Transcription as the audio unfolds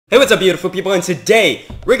Hey, what's up, beautiful people? And today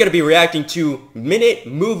we're going to be reacting to Minute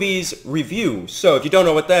Movies Review. So if you don't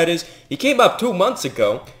know what that is, he came up 2 months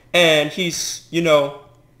ago and he's,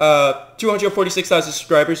 246,000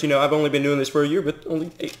 subscribers. I've only been doing this for a year, but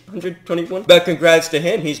only 821. But congrats to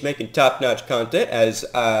him. He's making top-notch content, as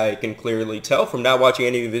I can clearly tell from not watching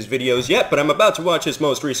any of his videos yet, but I'm about to watch his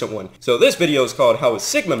most recent one. So this video is called How a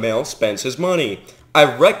Sigma Male Spends His Money.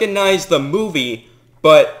 I recognize the movie,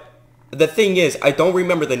 but the thing is, I don't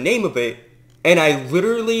remember the name of it, and I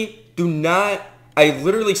literally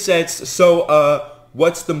said,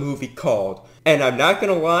 what's the movie called? And I'm not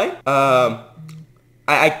gonna lie,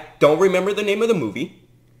 I don't remember the name of the movie,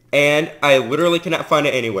 and I literally cannot find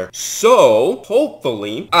it anywhere. So,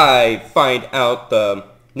 hopefully, I find out the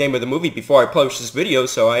name of the movie before I publish this video,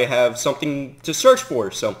 so I have something to search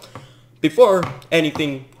for. So, before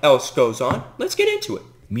anything else goes on, let's get into it.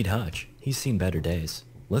 Meet Hutch. He's seen better days.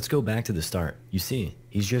 Let's go back to the start. You see,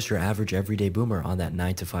 he's just your average everyday boomer on that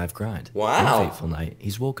 9-to-5 grind. Wow. One fateful night,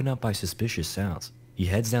 he's woken up by suspicious sounds. He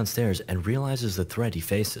heads downstairs and realizes the threat he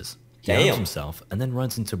faces. He arms himself and then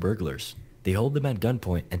runs into burglars. They hold him at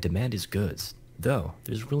gunpoint and demand his goods. Though,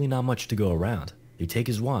 there's really not much to go around. They take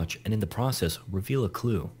his watch and in the process reveal a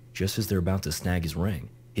clue. Just as they're about to snag his ring,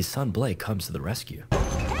 his son Blake comes to the rescue.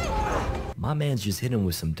 My man's just hit him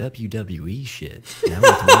with some WWE shit. Now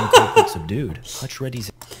with one quick subdued, Hutch readies.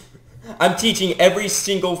 I'm teaching every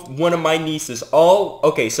single one of my nieces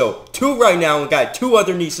okay, so 2 right now, and got 2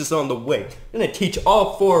 other nieces on the way. I'm gonna teach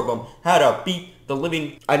all 4 of them how to beat the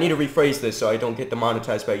living... I need to rephrase this so I don't get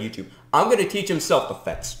demonetized by YouTube. I'm gonna teach them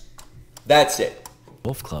self-defense. That's it.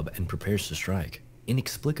 Wolf Club and prepares to strike.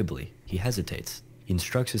 Inexplicably, he hesitates. He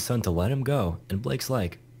instructs his son to let him go, and Blake's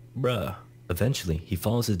like, bruh. Eventually, he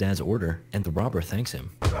follows his dad's order, and the robber thanks him.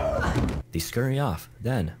 They scurry off.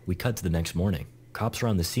 Then, we cut to the next morning. Cops are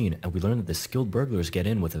on the scene, and we learn that the skilled burglars get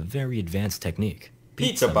in with a very advanced technique.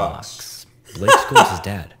 Pizza box. Blake scolds his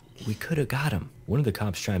dad. We could have got him. One of the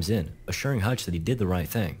cops chimes in, assuring Hutch that he did the right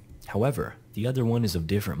thing. However, the other one is of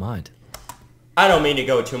different mind. I don't mean to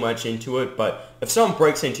go too much into it, but if someone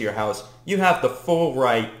breaks into your house, you have the full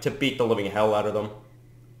right to beat the living hell out of them.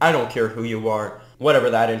 I don't care who you are, whatever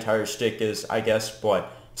that entire shtick is, I guess,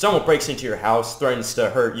 but if someone breaks into your house, threatens to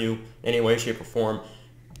hurt you in any way, shape, or form,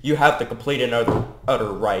 you have the complete and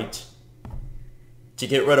utter right to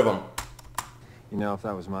get rid of them. You know, if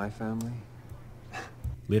that was my family...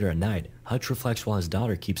 Later at night, Hutch reflects while his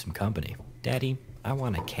daughter keeps him company. Daddy, I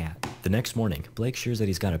want a cat. The next morning, Blake shares that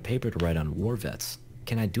he's got a paper to write on war vets.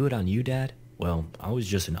 Can I do it on you, Dad? Well, I was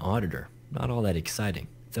just an auditor. Not all that exciting.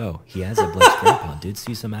 Though, he adds that Blake's grandpa did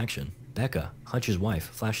see some action. Becca, Hutch's wife,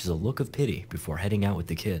 flashes a look of pity before heading out with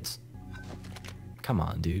the kids. Come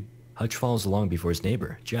on, dude. Hutch follows along before his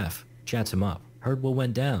neighbor, Jeff, chats him up. Heard what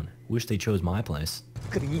went down. Wish they chose my place.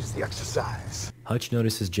 Could have used the exercise. Hutch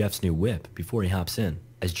notices Jeff's new whip before he hops in.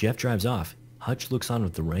 As Jeff drives off, Hutch looks on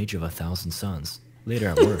with the rage of 1,000 suns. Later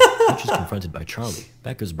at work, Hutch is confronted by Charlie,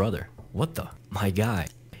 Becca's brother. What the? My guy.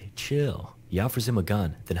 Hey, chill. He offers him a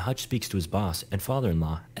gun, then Hutch speaks to his boss and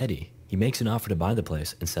father-in-law, Eddie. He makes an offer to buy the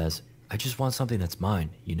place and says, I just want something that's mine,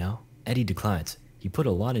 you know? Eddie declines. He put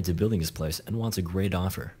a lot into building his place and wants a great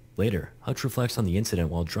offer. Later, Hutch reflects on the incident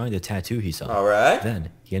while drawing the tattoo he saw. Alright. Then,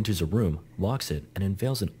 he enters a room, locks it, and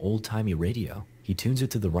unveils an old-timey radio. He tunes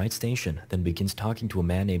it to the right station, then begins talking to a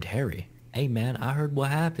man named Harry. Hey man, I heard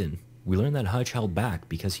what happened. We learn that Hutch held back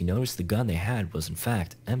because he noticed the gun they had was in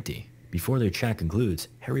fact empty. Before their chat concludes,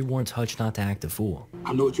 Harry warns Hutch not to act a fool.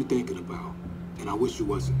 I know what you're thinking about, and I wish you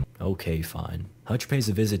wasn't. Okay, fine. Hutch pays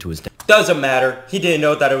a visit to his dad. Doesn't matter. He didn't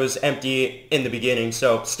know that it was empty in the beginning,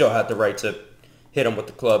 so still had the right to hit him with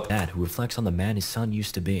the club. Dad, who reflects on the man his son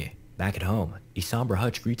used to be. Back at home, a somber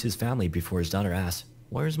Hutch greets his family before his daughter asks,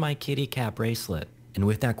 Where's my kitty cat bracelet? And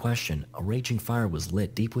with that question, a raging fire was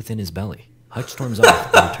lit deep within his belly. Hutch storms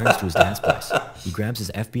off and returns to his dad's place. He grabs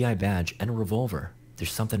his FBI badge and a revolver.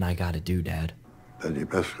 There's something I gotta do, Dad. Then you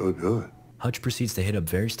best go do it. Hutch proceeds to hit up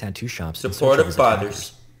various tattoo shops in search of Supportive his fathers.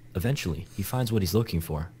 attackers. Eventually, he finds what he's looking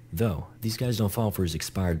for. Though, these guys don't fall for his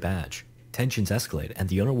expired badge. Tensions escalate and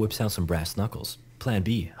the owner whips out some brass knuckles. Plan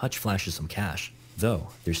B, Hutch flashes some cash. Though,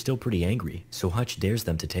 they're still pretty angry, so Hutch dares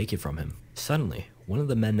them to take it from him. Suddenly, one of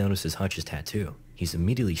the men notices Hutch's tattoo. He's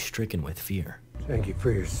immediately stricken with fear. Thank you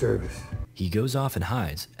for your service. He goes off and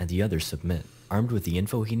hides, and the others submit. Armed with the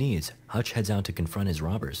info he needs, Hutch heads out to confront his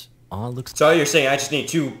robbers. All looks So you're saying I just need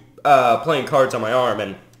 2 playing cards on my arm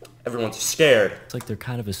and everyone's scared. like they're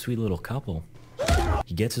kind of a sweet little couple.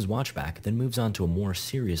 He gets his watch back, then moves on to a more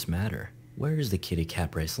serious matter. Where is the kitty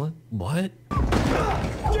cat bracelet? What?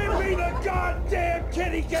 Give me the goddamn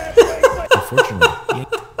kitty cat bracelet! Unfortunately,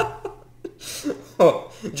 he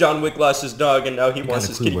Oh, John Wick lost his dog and now he wants Got a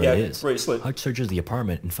his clue kitty where it cat is. bracelet. Hutch searches the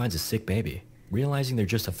apartment and finds a sick baby. Realizing they're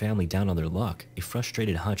just a family down on their luck, a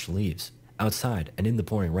frustrated Hutch leaves. Outside, and in the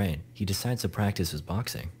pouring rain, he decides to practice his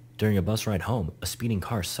boxing. During a bus ride home, a speeding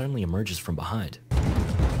car suddenly emerges from behind.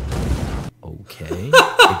 Okay.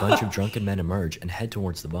 A bunch of drunken men emerge and head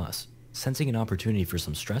towards the bus. Sensing an opportunity for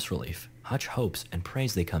some stress relief, Hutch hopes and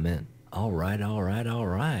prays they come in. Alright, alright,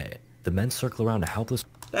 alright. The men circle around a helpless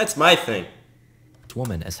That's my thing.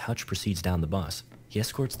 woman as Hutch proceeds down the bus. He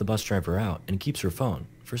escorts the bus driver out and keeps her phone.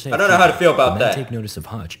 For safety, I don't know how to feel about the men that. take notice of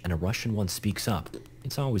Hutch and a Russian one speaks up.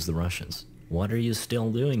 It's always the Russians. What are you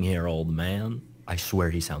still doing here, old man? I swear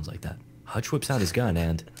he sounds like that. Hutch whips out his gun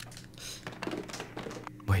and...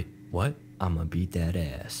 Wait, what? I'ma beat that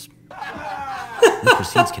ass. What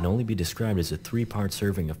proceeds can only be described as a 3-part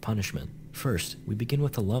serving of punishment. First, we begin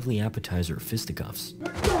with a lovely appetizer of fisticuffs,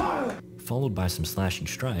 followed by some slashing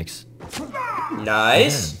strikes.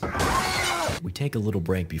 Nice. We take a little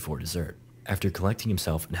break before dessert. After collecting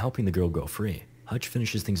himself and helping the girl go free, Hutch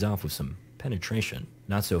finishes things off with some penetration.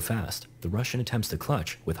 Not so fast. The Russian attempts to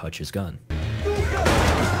clutch with Hutch's gun.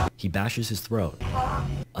 He bashes his throat.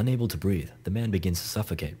 Unable to breathe, the man begins to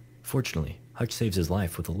suffocate. Fortunately, Hutch saves his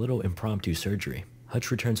life with a little impromptu surgery.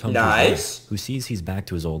 Hutch returns home to his Nice. wife, who sees he's back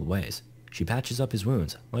to his old ways. She patches up his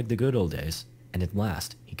wounds, like the good old days, and at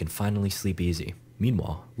last, he can finally sleep easy.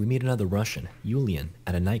 Meanwhile, we meet another Russian, Yulian,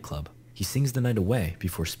 at a nightclub. He sings the night away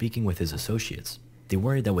before speaking with his associates. They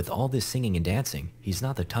worry that with all this singing and dancing, he's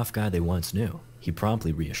not the tough guy they once knew. He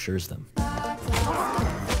promptly reassures them.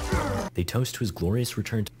 They toast to his glorious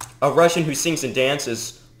return to A Russian who sings and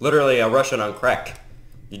dances, literally a Russian on crack.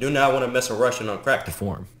 You do not want to miss a Russian on crack.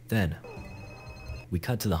 form. Then, we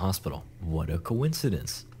cut to the hospital. What a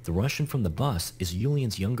coincidence. The Russian from the bus is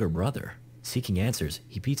Yulian's younger brother. Seeking answers,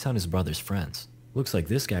 he beats on his brother's friends. Looks like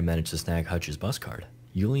this guy managed to snag Hutch's bus card.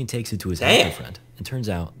 Yulian takes it to his Damn. hacker friend, and turns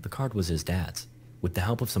out the card was his dad's. With the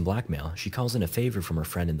help of some blackmail, she calls in a favor from her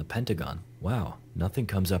friend in the Pentagon. Wow, nothing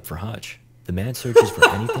comes up for Hutch. The man searches for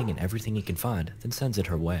anything and everything he can find, then sends it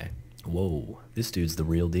her way. Whoa, this dude's the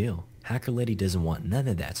real deal. Hacker lady doesn't want none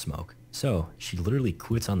of that smoke. So, she literally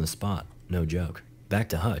quits on the spot. No joke. Back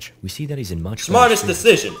to Hutch, we see that he's in much better Smartest spirits.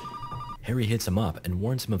 decision. Harry hits him up and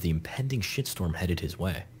warns him of the impending shitstorm headed his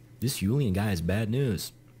way. This Yulian guy is bad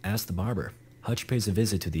news. Ask the barber. Hutch pays a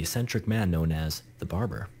visit to the eccentric man known as the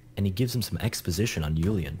barber, and he gives him some exposition on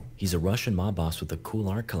Yulian. He's a Russian mob boss with a cool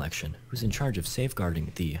art collection who's in charge of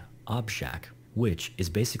safeguarding the Obshak, which is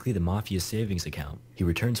basically the mafia's savings account. He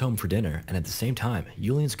returns home for dinner, and at the same time,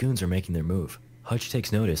 Yulian's goons are making their move. Hutch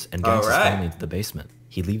takes notice and guides his Alright. family into the basement.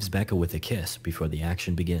 He leaves Becca with a kiss before the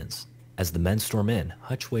action begins. As the men storm in,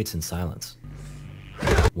 Hutch waits in silence.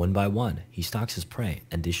 One by one, he stalks his prey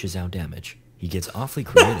and dishes out damage. He gets awfully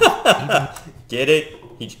creative, even Get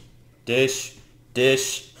it? Dish.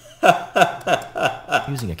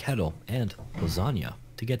 using a kettle and lasagna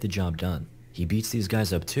to get the job done. He beats these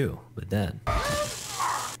guys up too, but then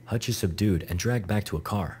Hutch is subdued and dragged back to a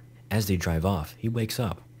car. As they drive off, he wakes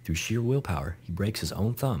up. Through sheer willpower, he breaks his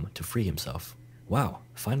own thumb to free himself. Wow,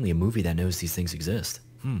 finally a movie that knows these things exist.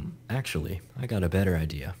 Actually, I got a better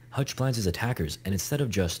idea. Hutch blinds his attackers, and instead of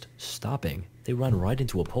just stopping, they run right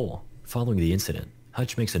into a pole. Following the incident,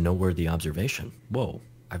 Hutch makes a noteworthy observation. Whoa,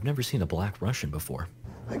 I've never seen a black Russian before.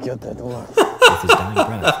 I got that one. With his dying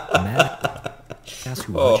breath, the man asks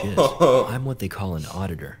who Hutch is. I'm what they call an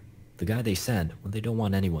auditor. The guy they send when they don't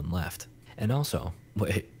want anyone left. And also,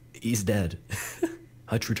 wait, he's dead.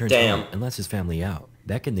 Hutch returns Damn. home and lets his family out.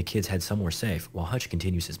 Beck and the kids head somewhere safe while Hutch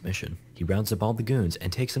continues his mission. He rounds up all the goons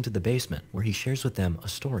and takes them to the basement where he shares with them a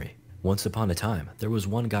story. Once upon a time, there was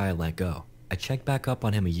one guy I let go. I checked back up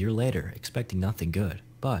on him a year later, expecting nothing good.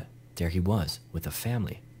 But there he was, with a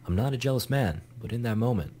family. I'm not a jealous man, but in that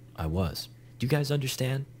moment, I was. Do you guys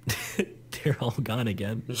understand? They're all gone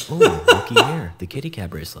again. Oh, looky here, the kitty cat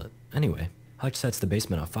bracelet. Anyway, Hutch sets the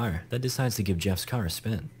basement on fire, then decides to give Jeff's car a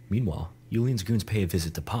spin. Meanwhile, Yulian's goons pay a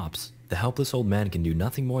visit to Pops. The helpless old man can do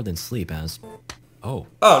nothing more than sleep as... Oh,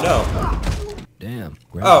 Oh no. damn.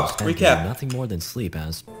 Grandpa's dad recap. can do nothing more than sleep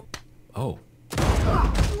as... Oh.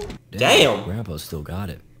 Damn. Grandpa's still got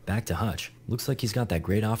it. Back to Hutch. Looks like he's got that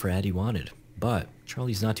great offer Eddie wanted. But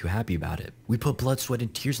Charlie's not too happy about it. We put blood, sweat,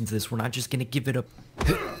 and tears into this. We're not just gonna give it up.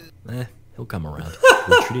 He'll come around.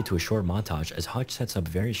 We're treated to a short montage as Hutch sets up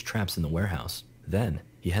various traps in the warehouse. Then,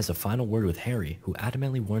 he has a final word with Harry, who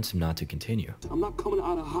adamantly warns him not to continue. I'm not coming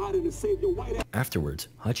out of hiding to save your white ass. Afterwards,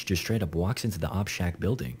 Hutch just straight up walks into the Obshak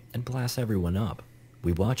building and blasts everyone up.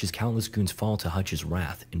 We watch as countless goons fall to Hutch's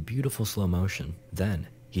wrath in beautiful slow motion. Then,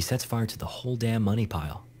 he sets fire to the whole damn money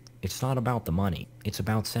pile. It's not about the money. It's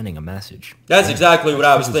about sending a message. That's exactly what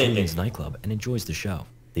I was Hutch visits thinking. Julian's nightclub and enjoys the show.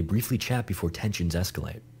 They briefly chat before tensions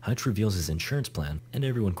escalate. Hutch reveals his insurance plan, and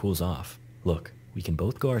everyone cools off. Look, we can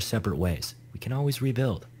both go our separate ways. We can always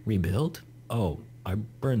rebuild. Rebuild? Oh, I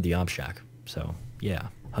burned the ob shack. So, yeah.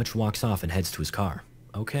 Hutch walks off and heads to his car.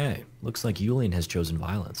 Okay, looks like Julian has chosen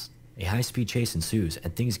violence. A high-speed chase ensues,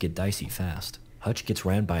 and things get dicey fast. Hutch gets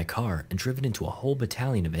rammed by a car and driven into a whole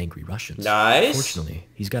battalion of angry Russians. Nice. Fortunately,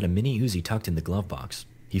 he's got a mini Uzi tucked in the glove box.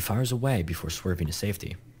 He fires away before swerving to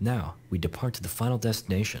safety. Now, we depart to the final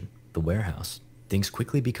destination, the warehouse. Things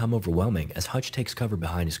quickly become overwhelming as Hutch takes cover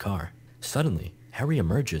behind his car. Suddenly, Harry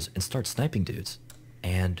emerges and starts sniping dudes.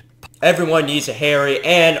 And Everyone needs a Harry,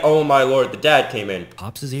 and oh my lord, the dad came in.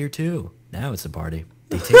 Pops is here too. Now it's a party.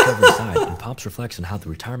 They take over his side, and Pops reflects on how the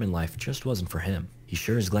retirement life just wasn't for him. He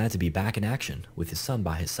sure is glad to be back in action, with his son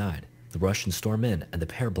by his side. The Russians storm in, and the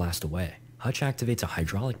pair blast away. Hutch activates a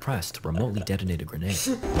hydraulic press to remotely detonate a grenade.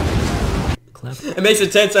 Clever. It makes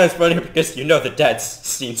it 10 times funnier because you know the dad's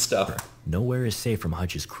seen stuff. Nowhere is safe from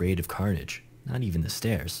Hutch's creative carnage. Not even the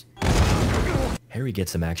stairs. Harry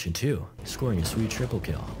gets some action too, scoring a sweet triple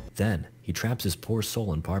kill. Then, he traps his poor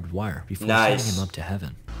soul in barbed wire before Nice. sending him up to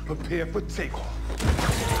heaven. Prepare for takeoff.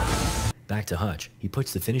 Back to Hutch, he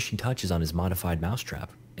puts the finishing touches on his modified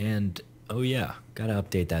mousetrap. And, oh yeah, gotta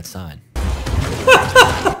update that sign.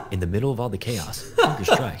 In the middle of all the chaos, hunger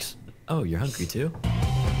strikes. Oh, you're hungry too?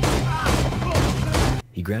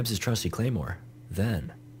 He grabs his trusty claymore,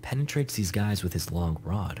 then penetrates these guys with his long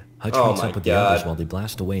rod. Hutch Oh meets my up with the God. others while they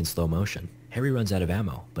blast away in slow motion. Harry runs out of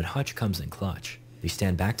ammo, but Hutch comes in clutch. They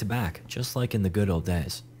stand back to back, just like in the good old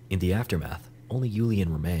days. In the aftermath, only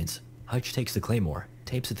Julian remains. Hutch takes the claymore,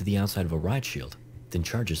 tapes it to the outside of a riot shield, then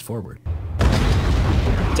charges forward.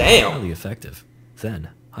 Damn. Highly effective. Then,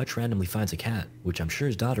 Hutch randomly finds a cat, which I'm sure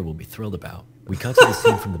his daughter will be thrilled about. We cut to the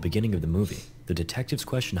scene from the beginning of the movie. The detectives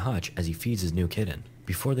question Hutch as he feeds his new kitten.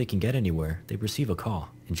 Before they can get anywhere, they receive a call,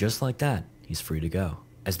 and just like that, he's free to go.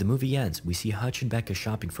 As the movie ends, we see Hutch and Becca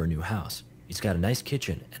shopping for a new house. It's got a nice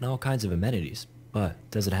kitchen and all kinds of amenities, but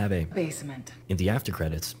does it have a Basement. In the after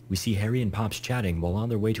credits, we see Harry and Pops chatting while on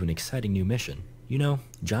their way to an exciting new mission. You know,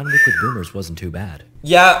 John Wick with boomers wasn't too bad.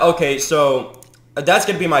 Yeah, okay, so that's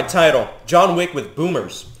gonna be my title. John Wick with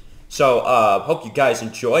boomers. So, hope you guys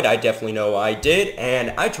enjoyed. I definitely know I did,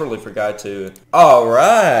 and I totally forgot to...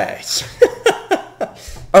 Alright.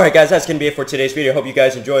 Alright guys, that's gonna be it for today's video. Hope you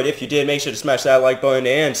guys enjoyed. If you did, make sure to smash that like button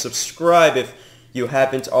and subscribe if you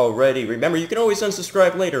haven't already. Remember, you can always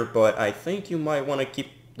unsubscribe later, but I think you might want to keep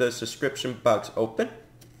the subscription box open.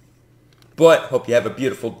 But, hope you have a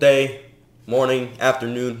beautiful day, morning,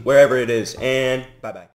 afternoon, wherever it is, and bye-bye.